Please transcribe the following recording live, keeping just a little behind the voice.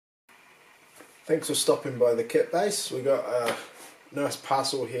Thanks for stopping by the kit base. We got a nice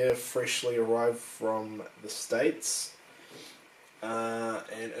parcel here, freshly arrived from the States, and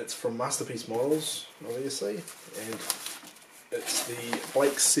it's from Masterpiece Models, obviously, and it's the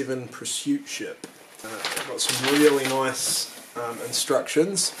Blakes7 Pursuit ship. I've got some really nice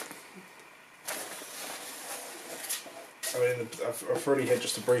instructions. I mean, I've already had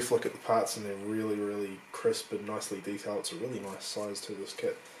just a brief look at the parts, and they're really crisp and nicely detailed. It's a really nice size to this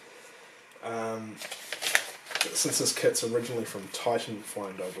kit. Since this kit's originally from Titan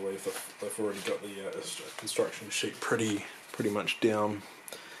Find, I believe they've already got the construction sheet pretty much down.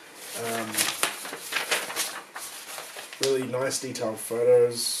 Really nice detailed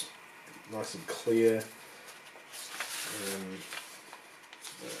photos, nice and clear.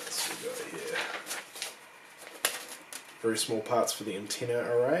 What else we got here? Very small parts for the antenna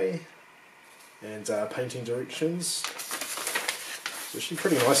array, and painting directions. It's actually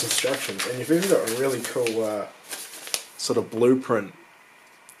pretty nice instructions, and you've even got a really cool sort of blueprint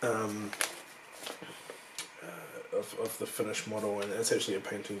of the finished model, and it's actually a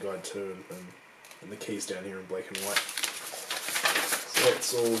painting guide too, and the keys down here in black and white. So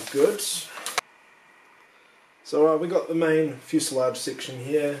that's all good. So we got the main fuselage section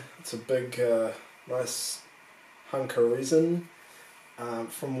here. It's a big, nice hunk of resin.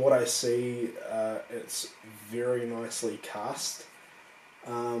 From what I see, it's very nicely cast.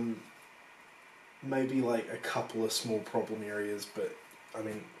 Maybe like a couple of small problem areas, but I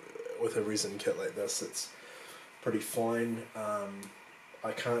mean, with a resin kit like this, it's pretty fine.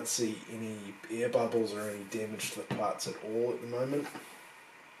 I can't see any air bubbles or any damage to the parts at all at the moment.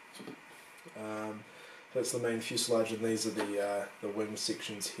 That's the main fuselage, and these are the wing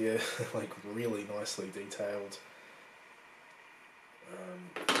sections here, like really nicely detailed.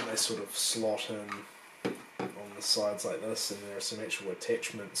 And they sort of slot in on the sides like this, and there are some actual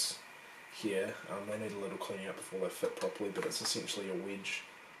attachments here. They need a little cleaning up before they fit properly, but it's essentially a wedge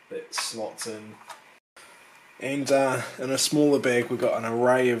that slots in. And in a smaller bag we've got an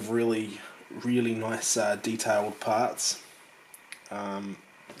array of really nice detailed parts,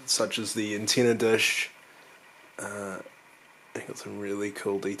 such as the antenna dish. I got some really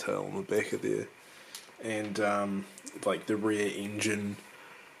cool detail on the back of there, and like the rear engine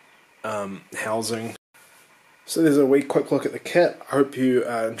housing. So there's a wee quick look at the kit. I hope you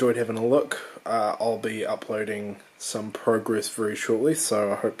enjoyed having a look. I'll be uploading some progress very shortly,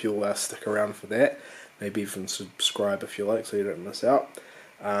 so I hope you'll stick around for that. Maybe even subscribe if you like, so you don't miss out.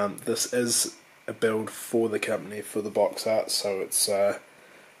 This is a build for the company, for the box art, so it's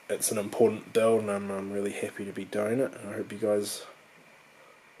an important build, and I'm really happy to be doing it. And I hope you guys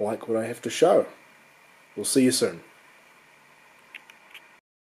like what I have to show. We'll see you soon.